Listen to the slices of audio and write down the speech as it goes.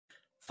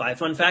5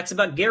 fun facts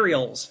about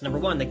gharials. Number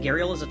 1, the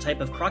gharial is a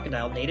type of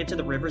crocodile native to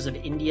the rivers of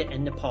India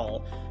and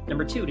Nepal.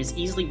 Number 2, it is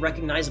easily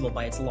recognizable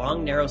by its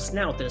long, narrow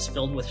snout that is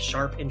filled with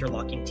sharp,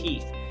 interlocking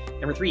teeth.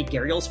 Number 3,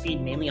 gharials feed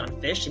mainly on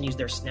fish and use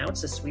their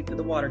snouts to sweep through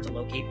the water to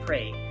locate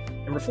prey.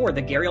 Number 4,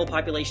 the gharial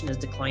population has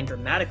declined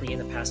dramatically in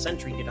the past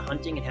century due to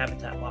hunting and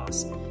habitat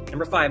loss.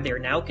 Number 5, they are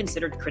now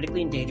considered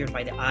critically endangered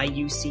by the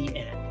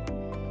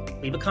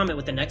IUCN. Leave a comment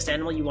with the next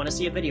animal you want to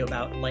see a video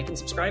about, like and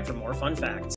subscribe for more fun facts.